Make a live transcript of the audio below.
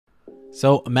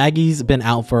So Maggie's been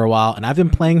out for a while and I've been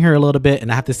playing her a little bit,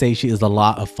 and I have to say she is a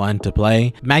lot of fun to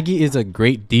play. Maggie is a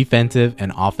great defensive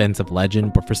and offensive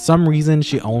legend, but for some reason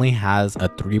she only has a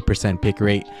 3% pick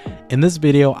rate. In this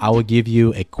video, I will give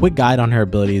you a quick guide on her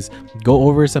abilities, go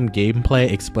over some gameplay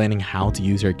explaining how to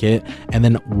use her kit, and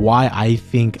then why I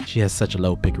think she has such a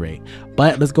low pick rate.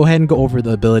 But let's go ahead and go over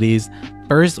the abilities.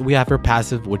 First, we have her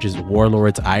passive, which is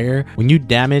Warlord's Ire. When you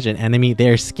damage an enemy, they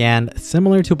are scanned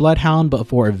similar to Bloodhound, but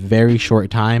for a very short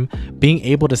time. Being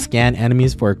able to scan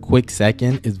enemies for a quick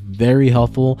second is very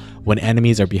helpful when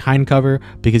enemies are behind cover,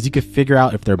 because you can figure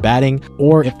out if they're batting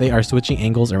or if they are switching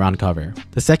angles around cover.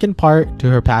 The second part to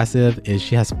her passive is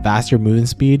she has faster movement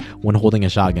speed when holding a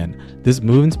shotgun. This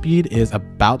movement speed is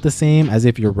about the same as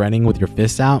if you're running with your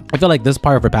fists out. I feel like this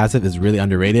part of her passive is really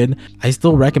underrated. I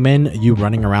still recommend you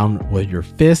running around with your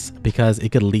fists because it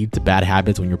could lead to bad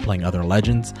habits when you're playing other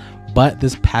legends, but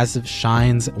this passive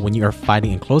shines when you are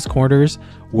fighting in close quarters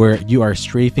where you are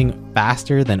strafing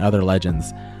faster than other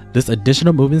legends. This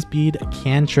additional movement speed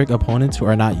can trick opponents who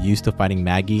are not used to fighting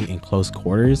Maggie in close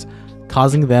quarters,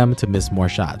 causing them to miss more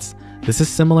shots. This is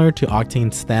similar to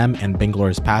Octane's Stem and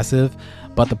Bangalore's passive,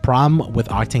 but the problem with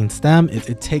Octane's Stem is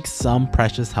it takes some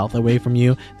precious health away from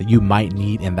you that you might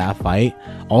need in that fight.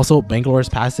 Also, Bangalore's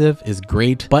passive is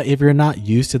great, but if you're not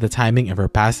used to the timing of her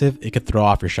passive, it could throw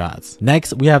off your shots.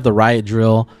 Next, we have the Riot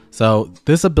Drill. So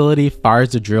this ability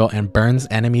fires the drill and burns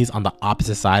enemies on the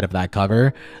opposite side of that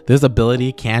cover. This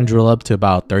ability can drill up to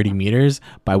about 30 meters,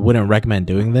 but I wouldn't recommend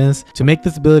doing this. To make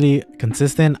this ability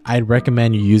consistent, I'd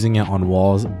recommend you using it on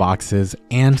walls, boxes,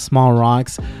 and small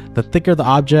rocks. The thicker the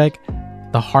object,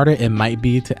 the harder it might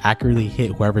be to accurately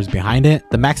hit whoever's behind it.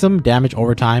 The maximum damage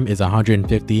over time is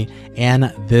 150, and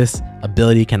this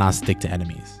ability cannot stick to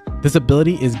enemies. This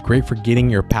ability is great for getting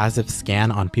your passive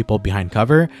scan on people behind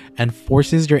cover and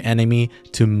forces your enemy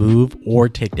to move or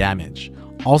take damage.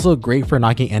 Also great for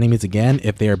knocking enemies again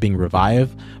if they are being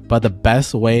revived, but the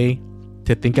best way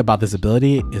to think about this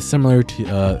ability is similar to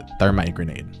a thermite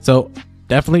grenade. So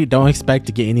definitely don't expect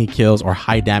to get any kills or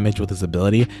high damage with this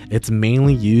ability. It's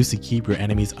mainly used to keep your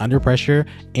enemies under pressure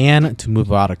and to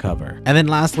move out of cover. And then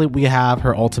lastly, we have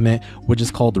her ultimate, which is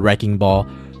called the Wrecking Ball.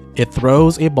 It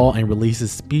throws a ball and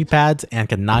releases speed pads and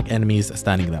can knock enemies,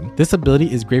 stunning them. This ability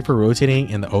is great for rotating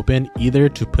in the open, either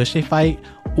to push a fight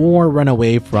or run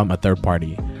away from a third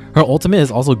party. Her ultimate is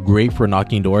also great for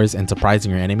knocking doors and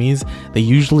surprising your enemies. They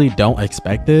usually don't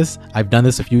expect this. I've done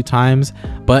this a few times,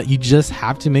 but you just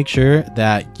have to make sure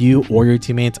that you or your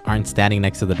teammates aren't standing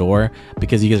next to the door,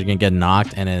 because you guys are gonna get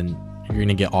knocked and then you're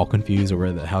gonna get all confused over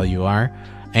where the hell you are.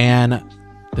 And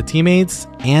the teammates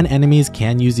and enemies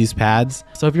can use these pads.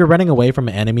 So if you're running away from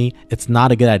an enemy, it's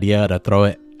not a good idea to throw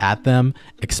it at them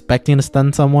expecting to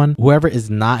stun someone. Whoever is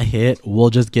not hit will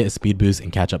just get a speed boost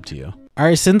and catch up to you.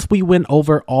 Alright, since we went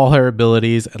over all her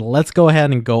abilities, let's go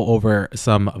ahead and go over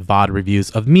some VOD reviews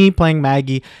of me playing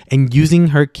Maggie and using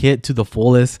her kit to the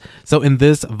fullest. So in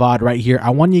this VOD right here,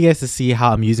 I want you guys to see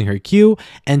how I'm using her Q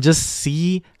and just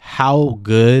see how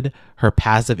good her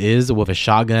passive is with a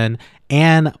shotgun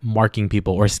and marking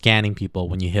people or scanning people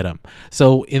when you hit them.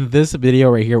 So in this video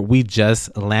right here, we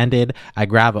just landed. I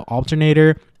grab an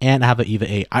alternator and I have an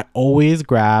EVA 8. I always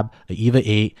grab an EVA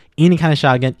 8, any kind of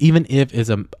shotgun, even if it's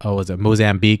a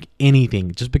Mozambique,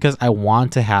 anything, just because I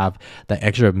want to have the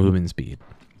extra movement speed.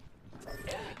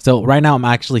 So right now I'm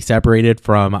actually separated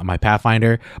from my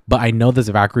Pathfinder, but I know this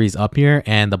Valkyrie is up here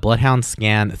and the Bloodhound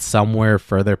scanned somewhere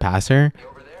further past her.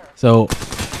 So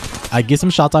I get some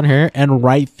shots on her, and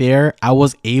right there I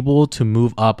was able to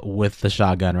move up with the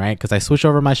shotgun, right? Because I switched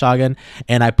over my shotgun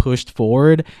and I pushed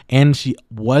forward, and she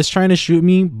was trying to shoot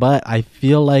me, but I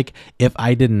feel like if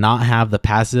I did not have the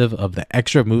passive of the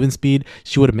extra movement speed,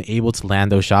 she would have been able to land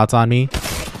those shots on me.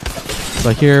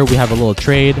 So here we have a little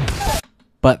trade.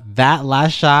 But that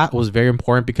last shot was very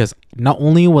important because not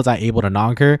only was I able to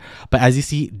knock her, but as you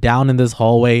see down in this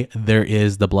hallway, there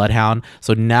is the Bloodhound.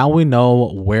 So now we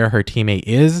know where her teammate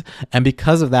is. And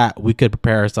because of that, we could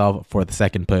prepare ourselves for the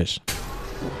second push.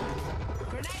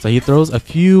 So he throws a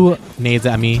few nades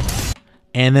at me.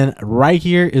 And then right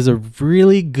here is a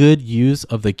really good use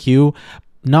of the Q.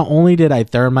 Not only did I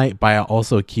thermite, but I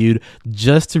also queued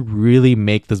just to really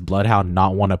make this Bloodhound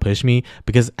not want to push me,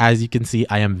 because as you can see,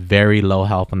 I am very low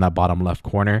health in that bottom left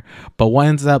corner. But what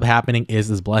ends up happening is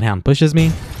this Bloodhound pushes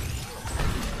me.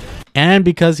 And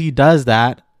because he does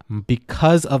that,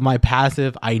 because of my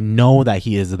passive, I know that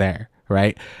he is there,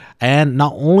 right? And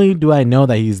not only do I know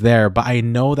that he's there, but I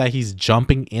know that he's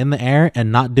jumping in the air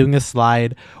and not doing a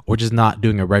slide or just not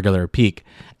doing a regular peek.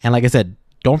 And like I said,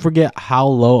 don't forget how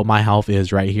low my health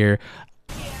is right here.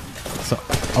 So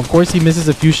of course he misses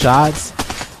a few shots,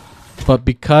 But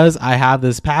because I have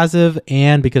this passive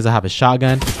and because I have a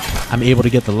shotgun, I'm able to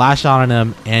get the last shot on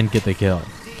him and get the kill.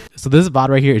 So this VOD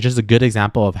right here is just a good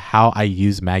example of how I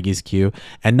use Maggie's Q.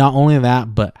 And not only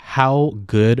that, but how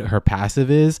good her passive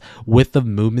is with the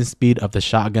movement speed of the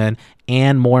shotgun,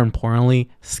 and more importantly,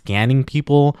 scanning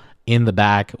people in the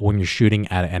back when you're shooting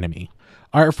at an enemy.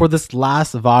 All right, for this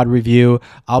last VOD review,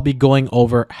 I'll be going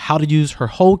over how to use her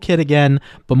whole kit again,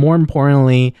 but more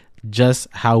importantly, just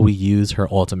how we use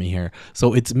her ultimate here.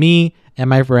 So it's me and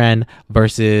my friend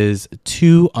versus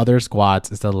 2 other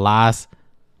squads. It's the last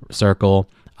circle.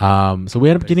 So we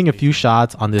ended up getting a few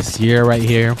shots on this Seer right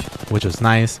here, which was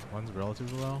nice. One's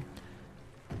relatively low.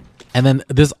 And then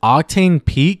this Octane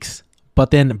peaks,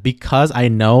 but then because I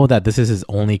know that this is his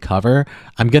only cover,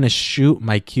 I'm going to shoot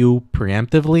my Q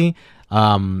preemptively.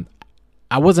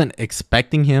 I wasn't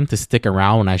expecting him to stick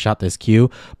around when I shot this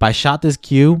Q, but I shot this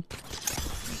Q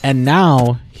and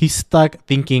now he's stuck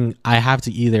thinking I have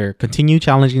to either continue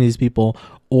challenging these people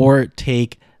or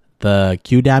take the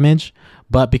Q damage.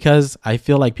 But because I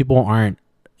feel like people aren't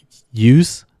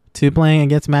used to playing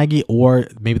against Maggie, or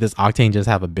maybe this Octane just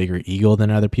have a bigger ego than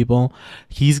other people,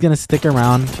 he's going to stick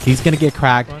around. He's going to get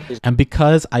cracked. And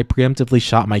because I preemptively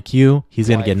shot my Q, he's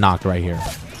going to get knocked right here.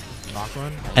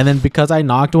 And then because I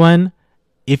knocked one,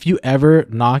 if you ever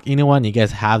knock anyone, you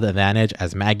guys have the advantage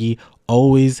as Maggie.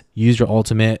 Always use your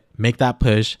ultimate, make that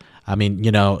push. I mean,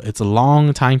 you know, it's a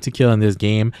long time to kill in this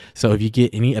game. So if you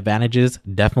get any advantages,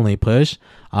 definitely push.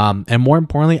 And more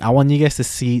importantly, I want you guys to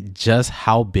see just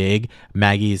how big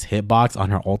Maggie's hitbox on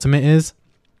her ultimate is.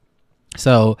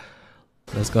 So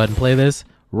let's go ahead and play this.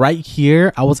 Right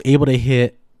here, I was able to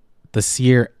hit the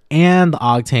Seer and the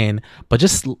Octane, but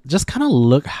just kind of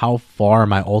look how far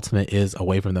my ultimate is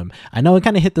away from them. I know it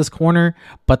kind of hit this corner,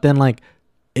 but then like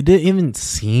it didn't even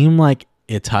seem like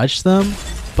it touched them,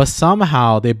 but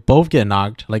somehow they both get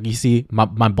knocked. Like you see my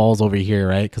ball's over here,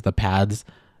 right? Because the pads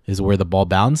is where the ball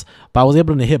bounced, but I was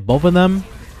able to hit both of them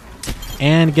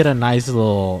and get a nice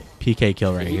little PK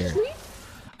kill right here.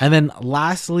 And then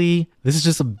lastly, this is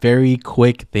just a very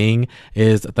quick thing,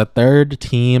 is the third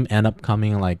team end up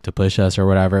coming like to push us or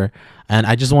whatever. And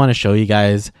I just want to show you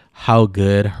guys how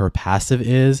good her passive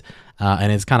is.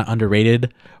 And it's kind of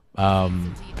underrated.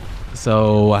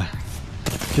 So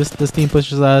just this team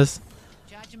pushes us.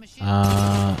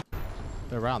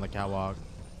 They're right on the catwalk.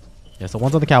 Yeah, so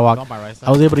one's on the catwalk. On my right side.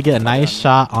 I was able to get a nice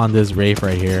shot on this Wraith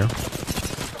right here.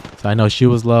 So I know she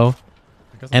was low.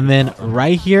 And then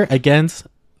right here against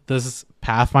this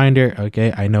Pathfinder,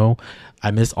 okay, I know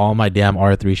I missed all my damn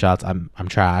R3 shots. I'm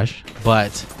trash,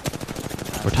 but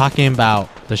we're talking about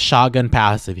the shotgun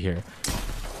passive here.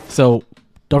 So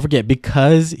don't forget,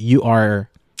 because you are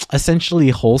essentially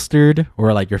holstered,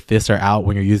 or like your fists are out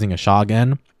when you're using a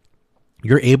shotgun,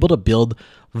 you're able to build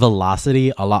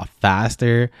velocity a lot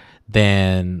faster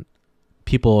than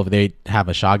people if they have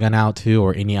a shotgun out too,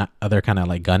 or any other kind of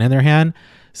like gun in their hand.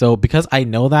 So because I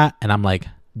know that, and I'm like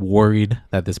worried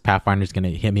that this Pathfinder is going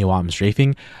to hit me while I'm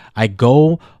strafing, I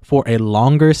go for a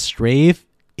longer strafe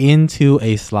into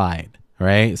a slide,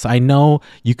 right? So I know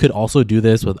you could also do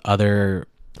this with other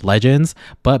legends,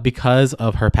 but because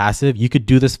of her passive, you could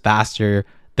do this faster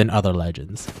than other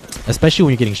legends, especially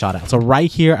when you're getting shot at. So right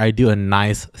here, I do a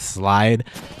nice slide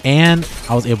and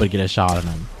I was able to get a shot on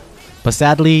him. But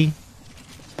sadly,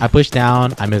 I push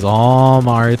down, I miss all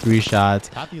my R3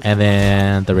 shots, and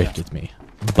then the Wraith gets me.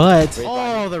 But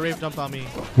oh, the Wraith jumped on me.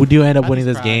 We do end up winning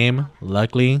this game,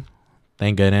 luckily.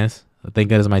 Thank goodness. Thank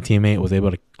goodness my teammate was able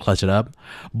to clutch it up.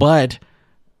 But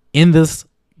in this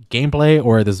gameplay,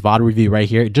 or this VOD review right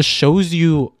here, it just shows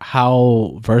you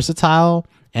how versatile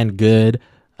and good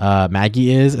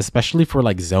Maggie is, especially for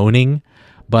like zoning.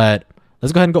 But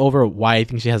let's go ahead and go over why I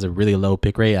think she has a really low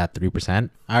pick rate at 3%.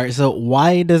 All right, so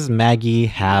why does Maggie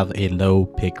have a low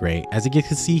pick rate? As you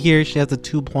can see here, she has a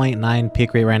 2.9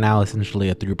 pick rate right now, essentially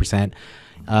a 3%.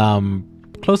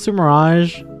 Close to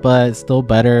Mirage, but still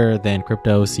better than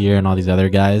Crypto, Seer, and all these other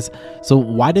guys. So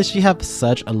why does she have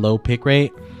such a low pick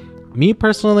rate? Me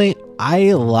personally,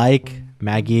 I like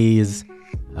Maggie's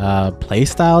play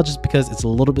style just because it's a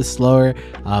little bit slower.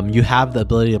 You have the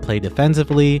ability to play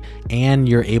defensively, and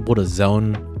you're able to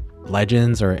zone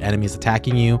legends or enemies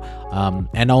attacking you,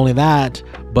 and not only that,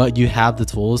 but you have the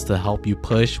tools to help you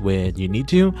push when you need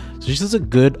to. So she's just a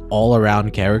good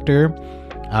all-around character.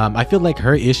 I feel like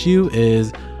her issue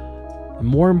is,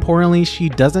 more importantly, she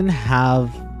doesn't have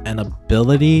an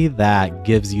ability that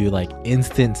gives you like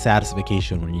instant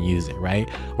satisfaction when you use it, right?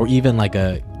 Or even like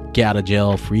a get out of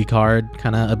jail free card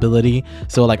kind of ability.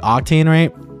 So like Octane,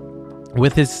 right?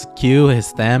 with his Q, his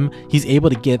stem, he's able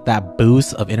to get that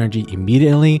boost of energy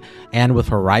immediately. And with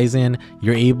Horizon,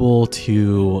 you're able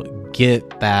to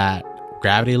get that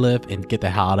gravity lift and get the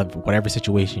hell out of whatever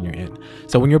situation you're in.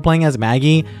 So when you're playing as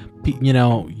Maggie, you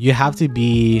know, you have to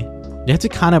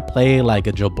kind of play like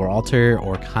a Gibraltar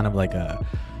or kind of like a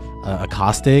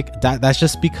Caustic. That's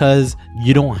just because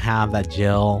you don't have that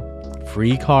jail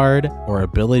free card or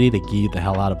ability to get you the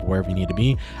hell out of wherever you need to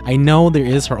be. I know there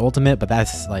is her ultimate, but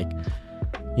that's like,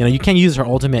 you know, you can't use her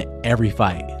ultimate every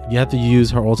fight. You have to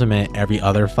use her ultimate every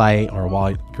other fight or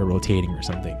while you're rotating or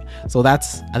something. So I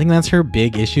think that's her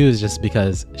big issue, is just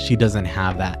because she doesn't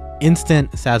have that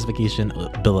instant satisfaction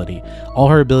ability. All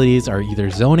her abilities are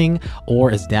either zoning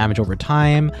or is damage over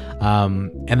time.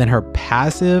 And then her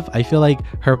passive, I feel like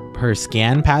her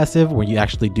scan passive, where you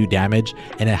actually do damage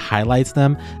and it highlights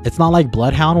them, it's not like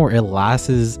Bloodhound where it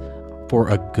lasts for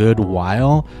a good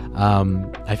while.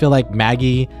 I feel like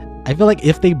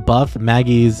if they buffed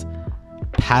Maggie's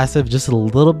passive just a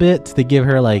little bit to give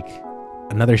her like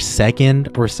another second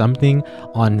or something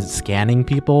on scanning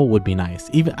people would be nice.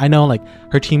 Even I know like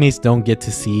her teammates don't get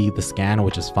to see the scan,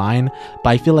 which is fine, but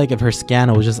I feel like if her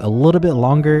scan was just a little bit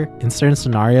longer in certain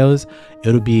scenarios,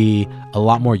 it would be a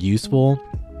lot more useful.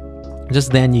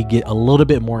 Just then you get a little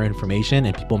bit more information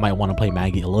and people might want to play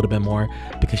Maggie a little bit more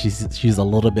because she's a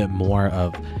little bit more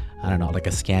of, I don't know, like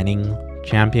a scanning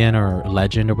champion or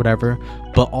legend or whatever.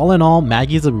 But all in all,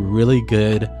 Maggie's a really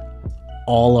good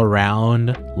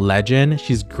all-around legend.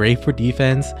 She's great for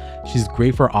defense, she's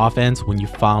great for offense when you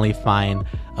finally find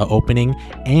an opening,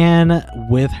 and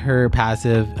with her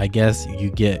passive, I guess you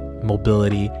get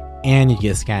mobility and you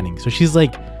get scanning. So she's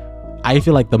like, I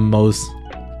feel like the most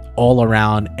all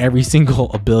around every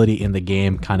single ability in the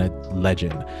game kind of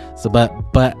legend. So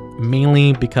but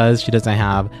mainly because she doesn't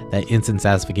have that instant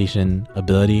satisfaction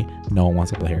ability, no one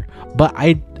wants to play her. But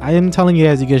I am telling you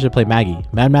guys should play Maggie.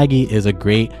 Maggie is a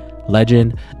great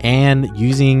legend, and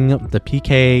using the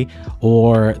PK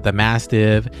or the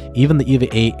Mastiff, even the EVA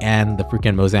 8 and the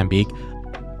freaking Mozambique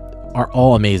are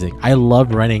all amazing. I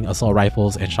love running assault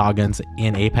rifles and shotguns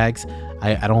in Apex.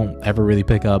 I don't ever really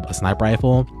pick up a sniper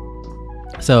rifle,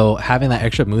 so having that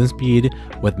extra movement speed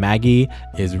with Maggie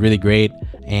is really great,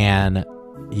 and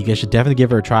you guys should definitely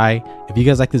give her a try. If you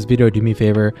guys like this video, do me a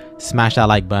favor, smash that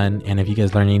like button, and if you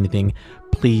guys learn anything,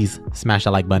 please smash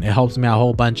that like button. It helps me out a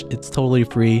whole bunch. It's totally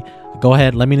free. Go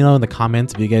ahead, let me know in the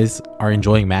comments if you guys are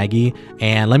enjoying Maggie,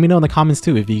 and let me know in the comments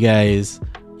too if you guys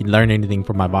learn anything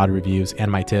from my VOD reviews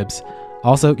and my tips.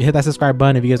 Also, hit that subscribe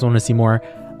button if you guys want to see more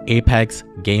Apex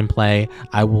gameplay.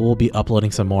 I will be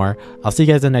uploading some more. I'll see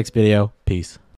you guys in the next video. Peace.